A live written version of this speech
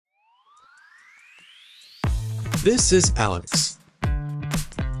This is Alex.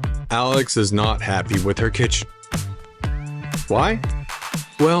 Alex is not happy with her kitchen. Why?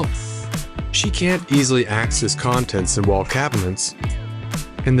 Well, she can't easily access contents in wall cabinets,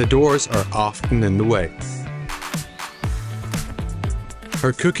 and the doors are often in the way.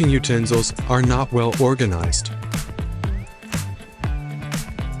 Her cooking utensils are not well organized.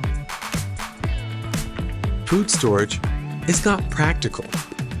 Food storage is not practical.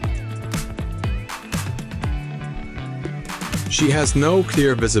 She has no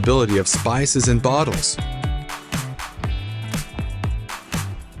clear visibility of spices in bottles.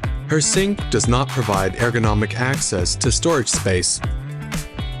 Her sink does not provide ergonomic access to storage space.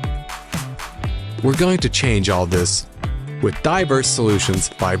 We're going to change all this with diverse solutions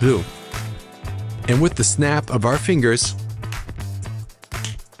by Blue. And with the snap of our fingers,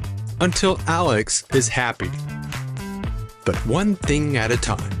 until Alex is happy. But one thing at a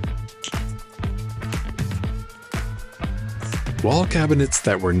time. Wall cabinets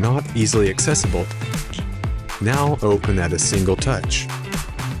that were not easily accessible now open at a single touch.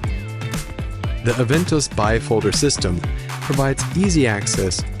 The Aventus bifolder system provides easy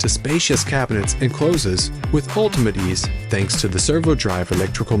access to spacious cabinets and closes with ultimate ease thanks to the servo drive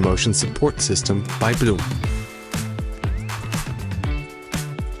electrical motion support system by Blue.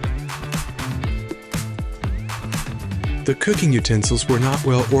 The cooking utensils were not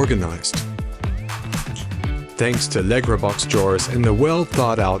well organized. Thanks to Legra box drawers and the well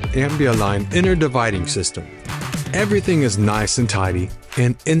thought out Ambia-line inner dividing system, everything is nice and tidy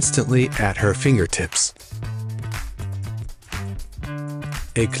and instantly at her fingertips.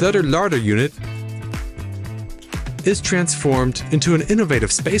 A cluttered larder unit is transformed into an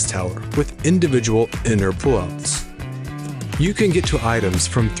innovative space tower with individual inner pullouts. You can get to items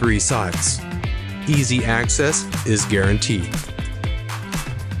from 3 sides. Easy access is guaranteed.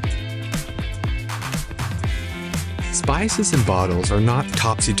 Spices and bottles are not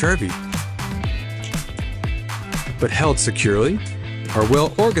topsy-turvy, but held securely, are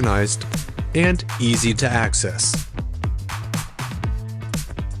well organized, and easy to access.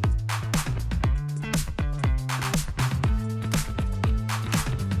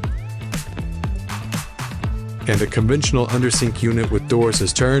 And a conventional undersink unit with doors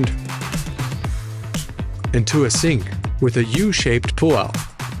is turned into a sink with a U-shaped pullout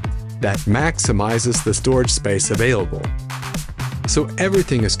that maximizes the storage space available. So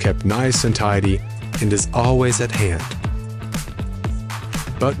everything is kept nice and tidy and is always at hand.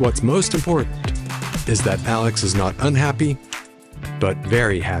 But what's most important is that Alex is not unhappy, but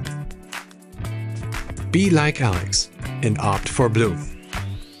very happy. Be like Alex and opt for Blue.